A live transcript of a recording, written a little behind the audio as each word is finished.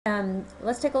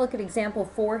Let's take a look at example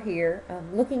 4 here.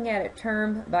 Looking at it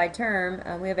term by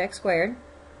term, we have x squared.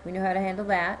 We know how to handle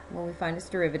that when we find its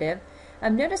derivative.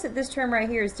 Notice that this term right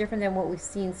here is different than what we've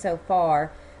seen so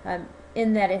far,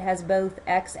 in that it has both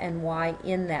x and y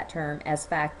in that term as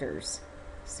factors.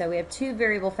 So we have two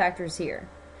variable factors here,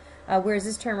 whereas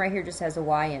this term right here just has a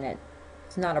y in it.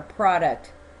 It's not a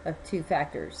product of two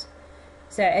factors.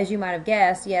 So as you might have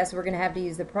guessed, yes, we're going to have to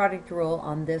use the product rule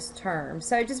on this term.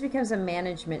 So it just becomes a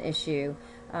management issue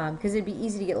because it'd be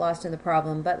easy to get lost in the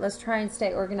problem. But let's try and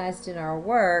stay organized in our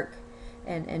work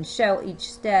and show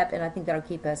each step, and I think that'll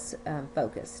keep us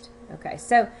focused. Okay,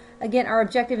 so again, our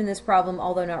objective in this problem,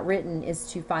 although not written,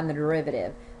 is to find the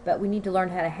derivative. But we need to learn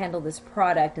how to handle this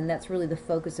product, and that's really the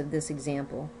focus of this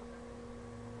example.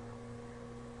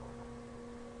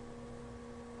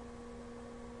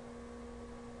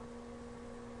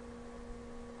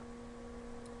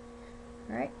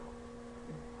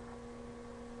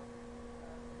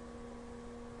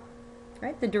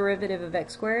 Right, the derivative of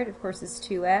x squared, of course, is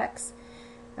 2x.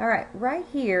 All right, right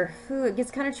here, it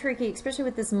gets kind of tricky, especially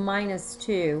with this minus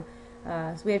 2.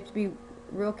 So we have to be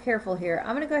real careful here.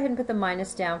 I'm going to go ahead and put the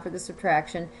minus down for the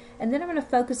subtraction, and then I'm going to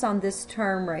focus on this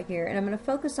term right here, and I'm going to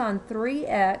focus on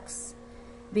 3x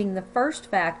being the first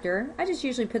factor. I just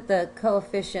usually put the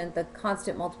coefficient, the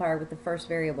constant multiplier, with the first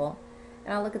variable.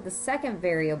 And I'll look at the second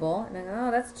variable, and I go,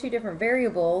 oh, that's two different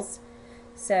variables.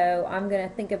 So I'm going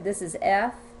to think of this as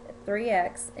f,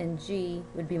 3x, and g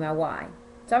would be my y.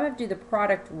 So I'm going to have to do the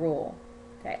product rule,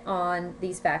 okay, on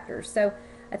these factors. So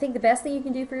I think the best thing you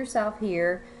can do for yourself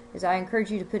here is I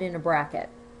encourage you to put in a bracket,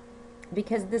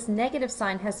 because this negative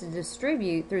sign has to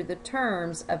distribute through the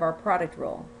terms of our product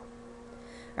rule.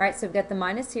 Alright, so we've got the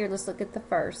minus here. Let's look at the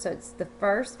first. So it's the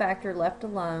first factor left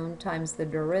alone times the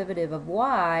derivative of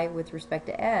y with respect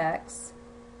to x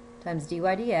times dy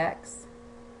dx.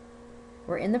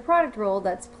 We're in the product rule,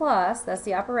 that's plus, that's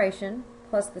the operation,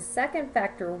 plus the second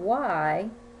factor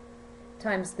y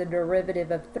times the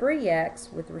derivative of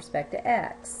 3x with respect to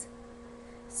x.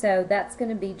 So that's going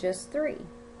to be just 3.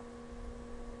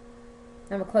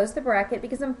 I'm going to close the bracket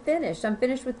because I'm finished. I'm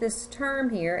finished with this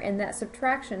term here, and that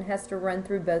subtraction has to run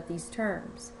through both these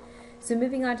terms. So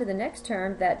moving on to the next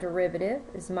term, that derivative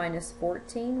is minus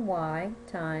 14y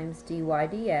times dy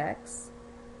dx,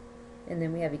 and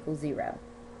then we have equals 0.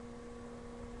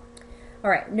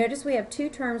 Alright, notice we have two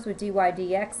terms with dy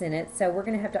dx in it, so we're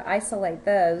going to have to isolate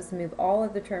those, move all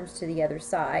of the terms to the other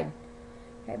side.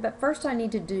 Okay, but first I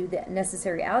need to do the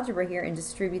necessary algebra here and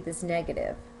distribute this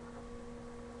negative.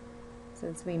 So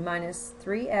it's going to be minus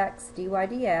 3x dy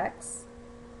dx,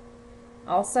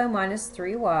 also minus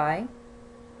 3y.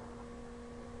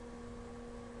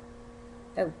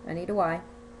 Oh, I need a y.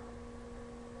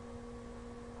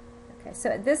 Okay,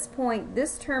 so at this point,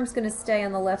 this term's going to stay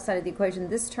on the left side of the equation.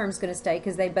 This term's going to stay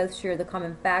because they both share the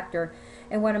common factor.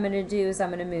 And what I'm going to do is I'm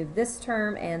going to move this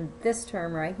term and this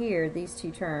term right here, these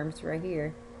two terms right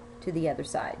here, to the other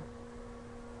side.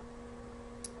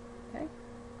 Okay.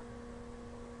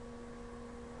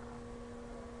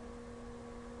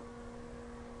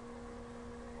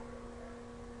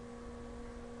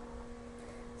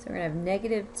 So we're going to have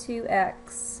negative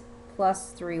 2x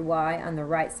plus 3y on the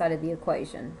right side of the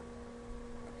equation.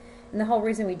 And the whole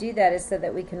reason we do that is so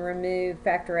that we can remove,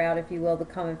 factor out, if you will, the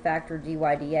common factor dy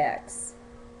dx.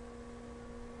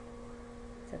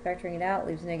 So factoring it out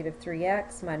leaves negative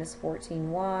 3x minus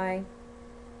 14y.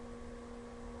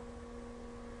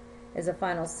 As a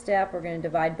final step, we're going to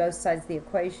divide both sides of the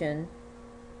equation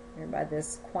here by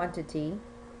this quantity.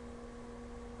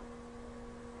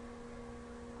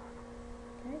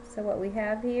 Okay, so what we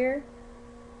have here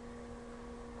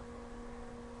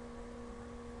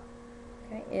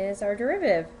is our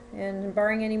derivative, and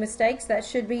barring any mistakes, that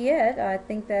should be it. I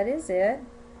think that is it.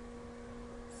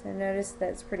 So notice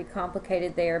that's pretty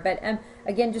complicated there, but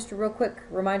again, just a real quick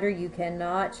reminder, you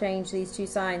cannot change these two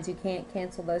signs. You can't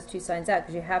cancel those two signs out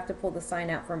because you have to pull the sign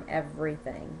out from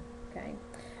everything. Okay.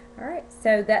 Alright,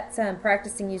 so that's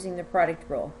practicing using the product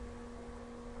rule.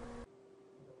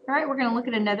 Alright, we're going to look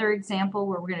at another example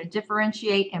where we're going to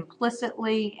differentiate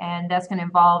implicitly, and that's going to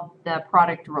involve the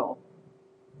product rule.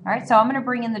 All right, so I'm going to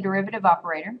bring in the derivative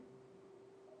operator.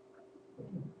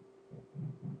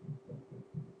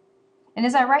 And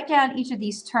as I write down each of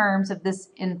these terms of this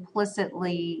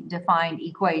implicitly defined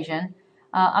equation,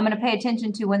 I'm going to pay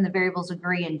attention to when the variables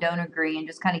agree and don't agree, and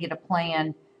just kind of get a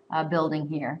plan building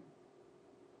here.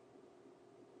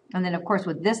 And then, of course,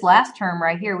 with this last term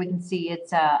right here, we can see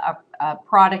it's a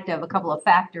product of a couple of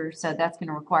factors, so that's going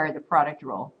to require the product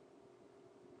rule.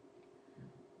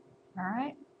 All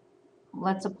right.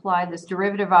 let's apply this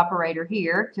derivative operator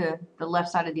here to the left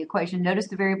side of the equation. Notice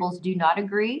the variables do not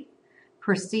agree.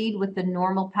 Proceed with the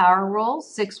normal power rule,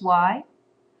 6y.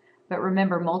 But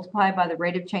remember, multiply by the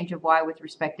rate of change of y with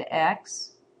respect to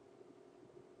x.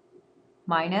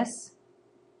 Minus.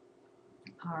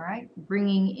 All right,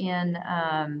 bringing in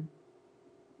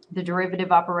the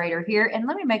derivative operator here. And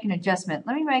let me make an adjustment.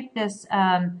 Let me make this,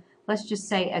 let's just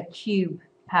say a cube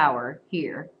power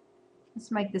here. Let's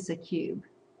make this a cube.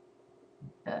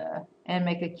 And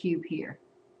make a cube here.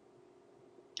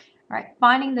 All right,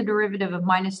 finding the derivative of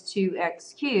minus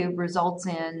 2x cubed results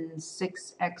in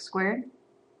 6x squared.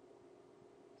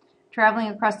 Traveling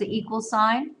across the equal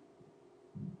sign,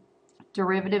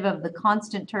 derivative of the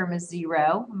constant term is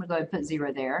 0. I'm going to go ahead and put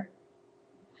 0 there.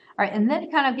 All right, and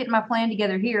then kind of getting my plan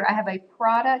together here, I have a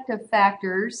product of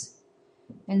factors,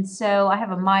 and so I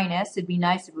have a minus. It'd be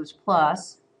nice if it was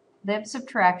plus. They have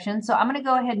subtraction, so I'm going to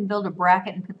go ahead and build a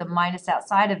bracket and put the minus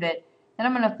outside of it. Then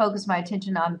I'm going to focus my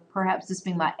attention on perhaps this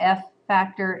being my f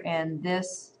factor and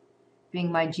this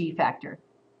being my g factor.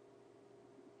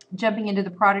 Jumping into the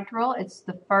product rule, it's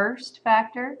the first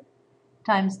factor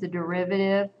times the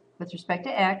derivative with respect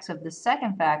to x of the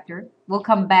second factor. We'll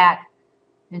come back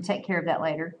and take care of that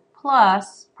later.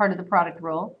 Plus, part of the product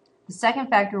rule, the second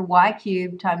factor y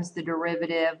cubed times the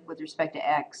derivative with respect to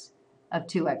x of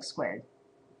 2x squared.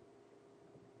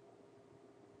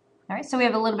 All right, so we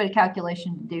have a little bit of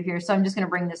calculation to do here, so I'm just going to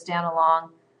bring this down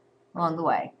along the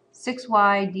way.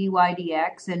 6y dy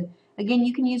dx, and again,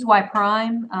 you can use y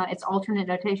prime. It's alternate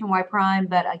notation y prime,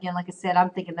 but again, like I said, I'm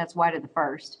thinking that's y to the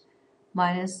first.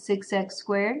 Minus 6x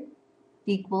squared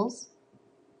equals.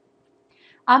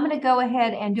 I'm going to go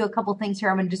ahead and do a couple things here.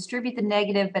 I'm going to distribute the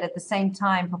negative, but at the same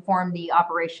time perform the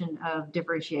operation of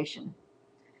differentiation.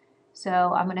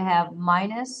 So I'm going to have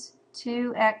minus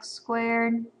 2x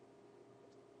squared.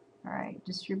 All right,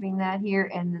 distributing that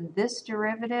here, and then this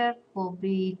derivative will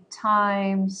be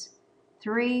times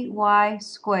 3y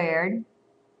squared,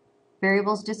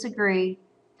 variables disagree,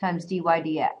 times dy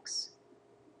dx.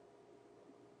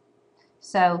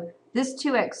 So this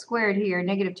 2x squared here,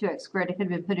 negative 2x squared, it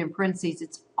could have been put in parentheses.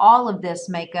 It's all of this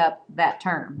make up that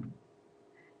term.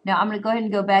 Now I'm going to go ahead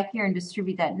and go back here and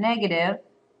distribute that negative.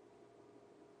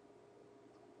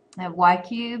 I have y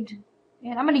cubed.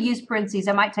 And I'm going to use parentheses.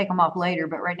 I might take them off later,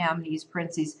 but right now I'm going to use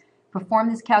parentheses. Perform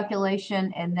this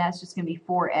calculation, and that's just going to be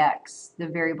 4x. The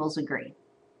variables agree.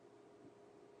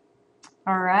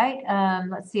 All right,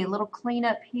 let's see, a little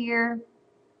cleanup here.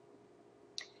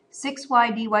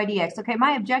 6y dy dx. Okay,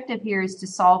 my objective here is to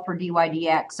solve for dy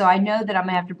dx. So I know that I'm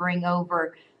going to have to bring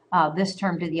over this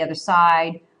term to the other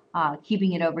side,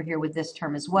 keeping it over here with this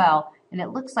term as well. And it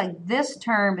looks like this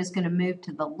term is going to move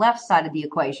to the left side of the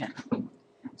equation.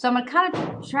 So I'm going to kind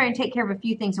of try and take care of a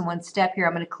few things in one step here.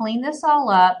 I'm going to clean this all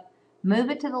up,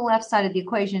 move it to the left side of the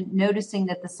equation, noticing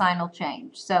that the sign will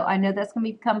change. So I know that's going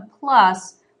to become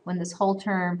plus when this whole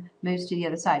term moves to the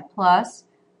other side. Plus,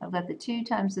 I've got the 2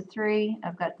 times the 3,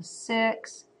 I've got the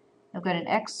 6, I've got an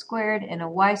x squared and a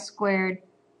y squared,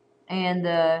 and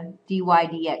the dy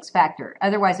dx factor.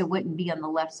 Otherwise, it wouldn't be on the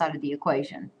left side of the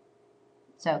equation.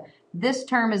 So this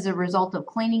term is a result of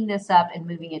cleaning this up and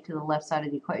moving it to the left side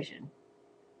of the equation.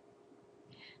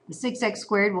 The 6x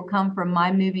squared will come from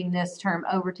my moving this term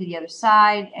over to the other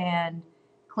side and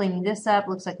cleaning this up.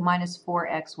 Looks like minus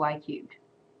 4xy cubed.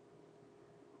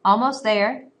 Almost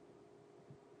there.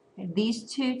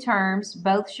 These two terms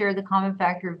both share the common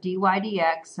factor of dy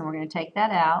dx, and we're going to take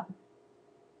that out.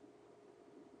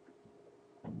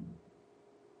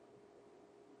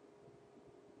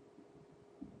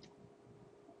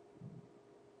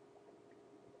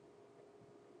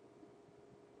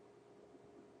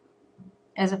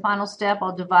 As a final step,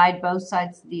 I'll divide both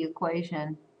sides of the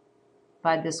equation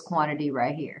by this quantity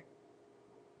right here.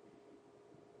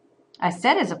 I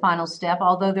said as a final step,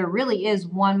 although there really is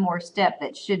one more step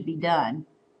that should be done.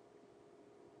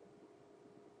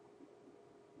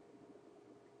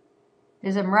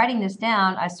 As I'm writing this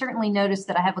down, I certainly notice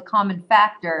that I have a common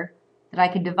factor that I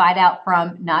can divide out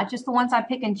from, not just the ones I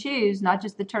pick and choose, not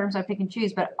just the terms I pick and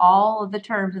choose, but all of the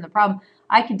terms in the problem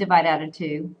I can divide out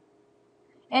into.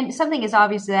 And something as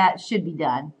obvious as that should be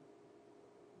done.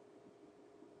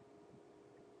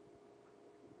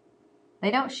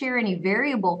 They don't share any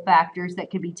variable factors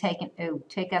that could be taken. Oh,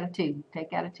 take out a 2.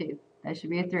 Take out a 2. That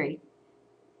should be a 3.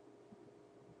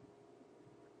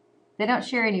 They don't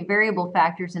share any variable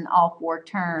factors in all 4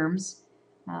 terms.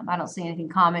 I don't see anything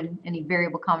common, any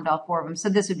variable common to all 4 of them. So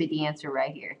this would be the answer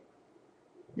right here.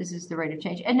 This is the rate of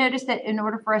change. And notice that in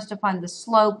order for us to find the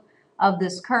slope of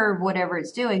this curve, whatever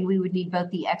it's doing, we would need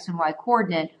both the x and y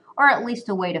coordinate, or at least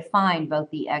a way to find both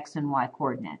the x and y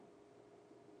coordinate.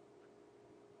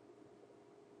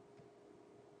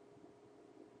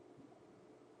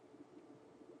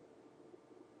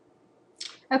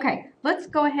 Okay, let's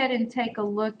go ahead and take a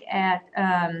look at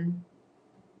a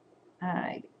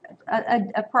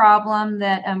problem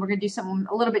that we're going to do something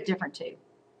a little bit different too.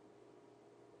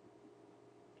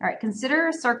 All right, consider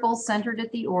a circle centered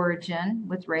at the origin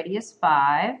with radius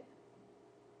 5.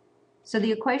 So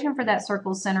the equation for that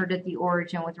circle centered at the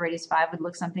origin with radius 5 would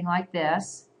look something like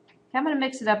this. Okay, I'm going to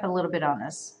mix it up a little bit on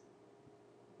this.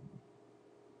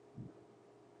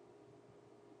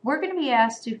 We're going to be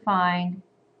asked to find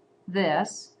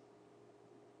this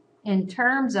in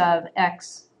terms of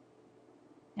x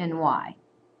and y.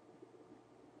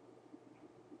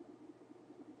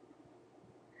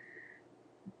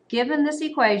 Given this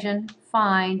equation,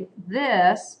 find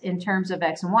this in terms of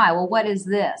x and y. Well, what is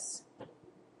this?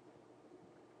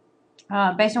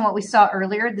 Based on what we saw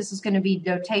earlier, this is going to be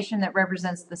notation that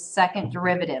represents the second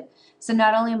derivative. So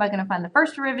not only am I going to find the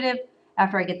first derivative,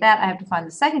 after I get that, I have to find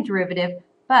the second derivative,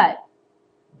 but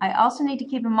I also need to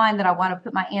keep in mind that I want to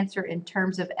put my answer in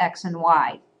terms of x and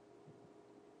y.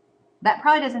 That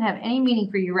probably doesn't have any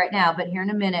meaning for you right now, but here in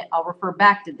a minute, I'll refer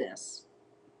back to this.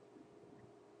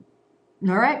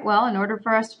 All right, well, in order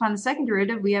for us to find the second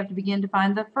derivative, we have to begin to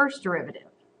find the first derivative.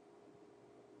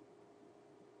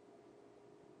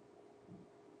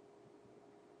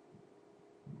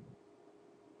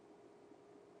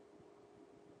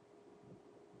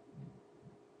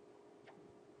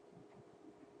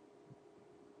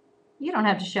 You don't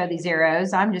have to show these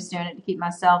arrows. I'm just doing it to keep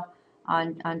myself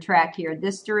on track here.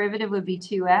 This derivative would be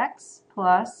 2x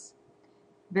plus,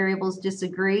 variables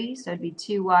disagree, so it'd be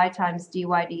 2y times dy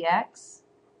dx.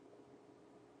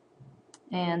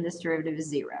 And this derivative is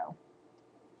 0.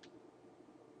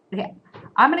 Okay,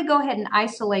 I'm going to go ahead and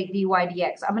isolate dy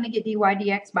dx. I'm going to get dy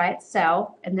dx by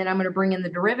itself, and then I'm going to bring in the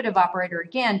derivative operator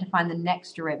again to find the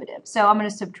next derivative. So I'm going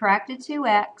to subtract a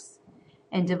 2x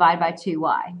and divide by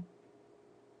 2y.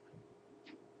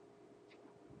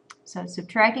 So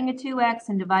subtracting a 2x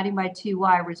and dividing by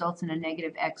 2y results in a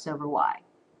negative x over y.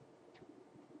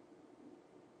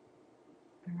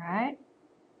 All right.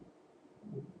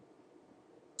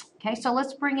 Okay, so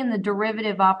let's bring in the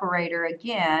derivative operator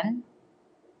again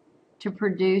to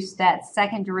produce that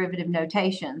second derivative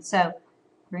notation. So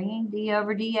bringing d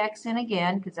over dx in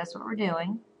again, because that's what we're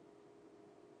doing.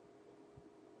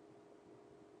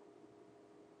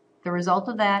 The result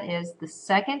of that is the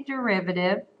second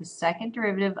derivative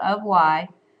of y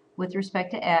with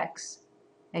respect to x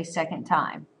a second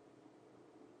time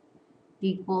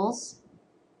equals,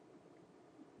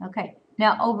 okay,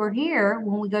 now over here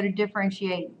when we go to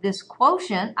differentiate this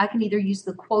quotient, I can either use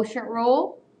the quotient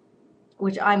rule,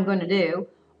 which I'm going to do,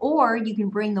 or you can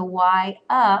bring the y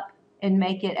up and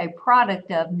make it a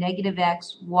product of negative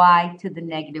x, y to the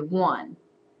negative 1.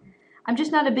 I'm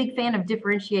just not a big fan of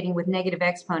differentiating with negative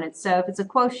exponents, so if it's a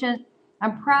quotient,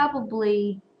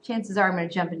 chances are I'm going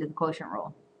to jump into the quotient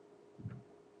rule.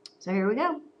 So here we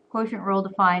go, quotient rule to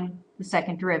find the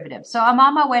second derivative. So I'm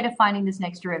on my way to finding this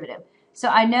next derivative. So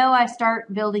I know I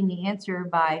start building the answer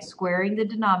by squaring the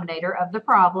denominator of the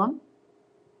problem,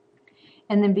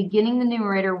 and then beginning the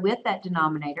numerator with that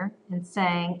denominator and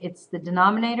saying it's the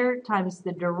denominator times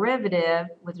the derivative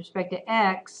with respect to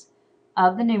x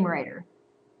of the numerator.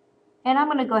 And I'm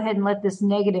going to go ahead and let this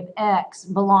negative x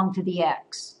belong to the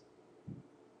x.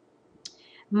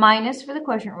 Minus, for the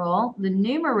quotient rule, the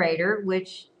numerator,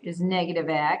 which is negative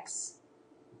x,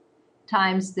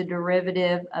 times the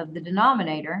derivative of the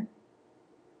denominator,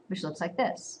 which looks like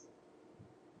this.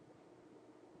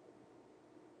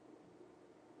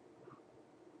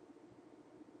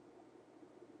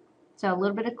 So a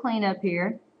little bit of cleanup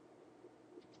here.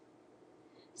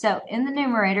 So in the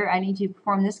numerator, I need to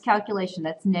perform this calculation.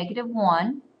 That's negative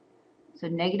 1. So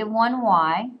negative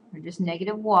 1y, or just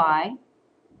negative y.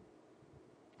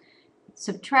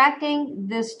 Subtracting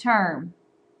this term,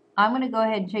 I'm going to go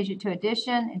ahead and change it to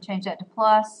addition and change that to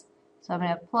plus. So I'm going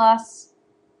to have plus.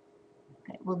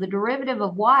 Okay, well, the derivative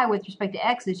of y with respect to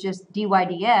x is just dy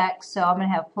dx. So I'm going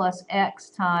to have plus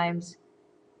x times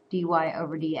dy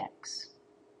over dx.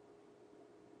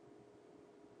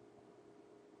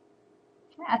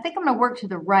 I think I'm going to work to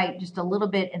the right just a little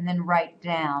bit and then write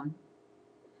down.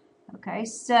 Okay,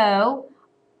 so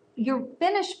you're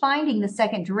finished finding the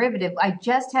second derivative. I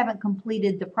just haven't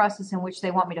completed the process in which they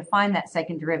want me to find that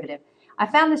second derivative. I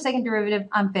found the second derivative,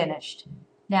 I'm finished.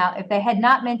 Now, if they had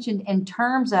not mentioned in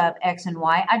terms of x and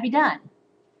y, I'd be done.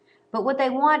 But what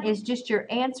they want is just your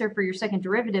answer for your second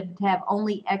derivative to have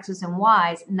only x's and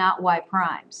y's, not y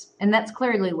primes. And that's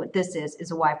clearly what this is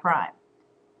a y prime.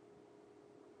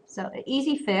 So an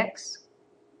easy fix.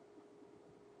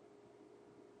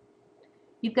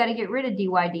 You've got to get rid of dy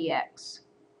dx.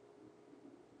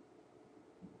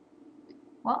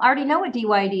 Well, I already know what dy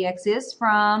dx is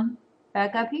from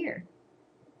back up here.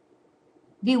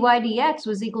 Dy dx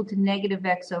was equal to negative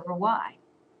x over y.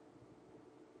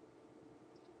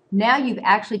 Now you've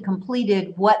actually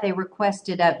completed what they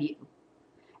requested of you.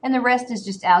 And the rest is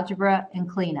just algebra and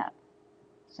cleanup.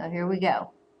 So here we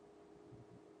go.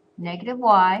 Negative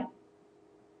y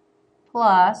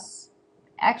plus,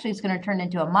 actually it's going to turn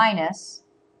into a minus.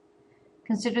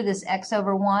 Consider this x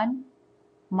over 1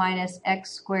 minus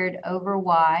x squared over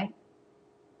y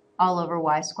all over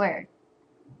y squared.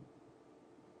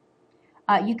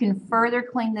 You can further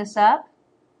clean this up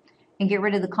and get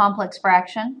rid of the complex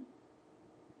fraction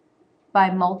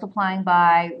by multiplying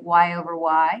by y over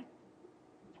y,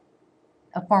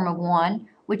 a form of 1,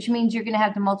 which means you're going to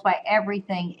have to multiply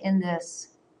everything in this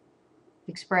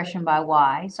expression by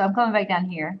y. So I'm coming back down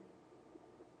here.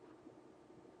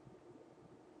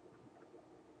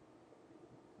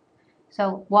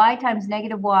 So y times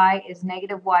negative y is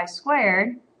negative y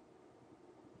squared.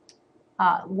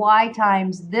 Y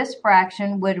times this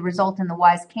fraction would result in the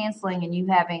y's canceling and you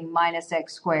having minus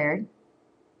x squared.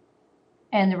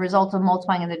 And the result of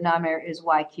multiplying in the denominator is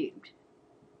y cubed.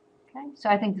 Okay, so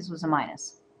I think this was a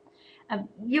minus.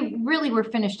 You really were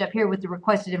finished up here with the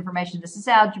requested information. This is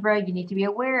algebra. You need to be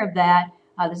aware of that.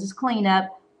 This is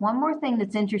cleanup. One more thing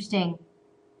that's interesting.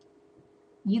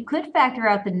 You could factor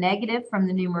out the negative from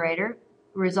the numerator,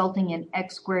 resulting in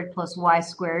x squared plus y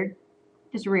squared.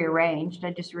 Just rearranged.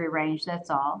 I just rearranged, that's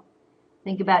all.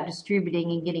 Think about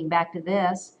distributing and getting back to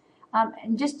this.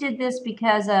 And just did this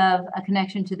because of a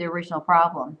connection to the original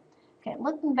problem. Okay,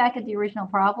 looking back at the original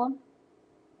problem,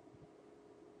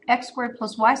 x squared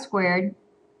plus y squared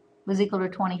was equal to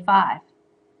 25.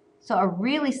 So a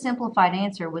really simplified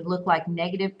answer would look like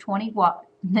negative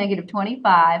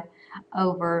 25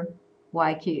 over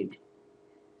y cubed.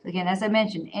 So again, as I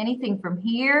mentioned, anything from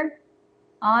here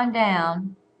on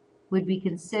down would be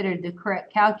considered the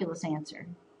correct calculus answer.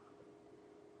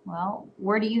 Well,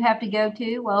 where do you have to go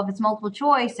to? Well, if it's multiple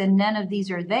choice and none of these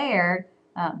are there,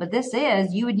 but this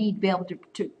is, you would need to be able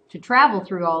to travel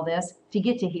through all this to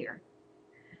get to here.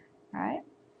 All right.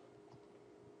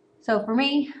 So for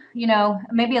me, you know,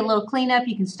 maybe a little cleanup.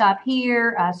 You can stop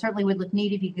here. Certainly would look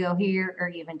neat if you could go here or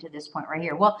even to this point right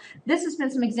here. Well, this has been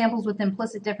some examples with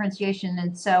implicit differentiation,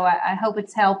 and so I hope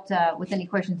it's helped with any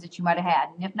questions that you might have had.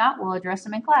 And if not, we'll address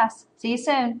them in class. See you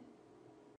soon.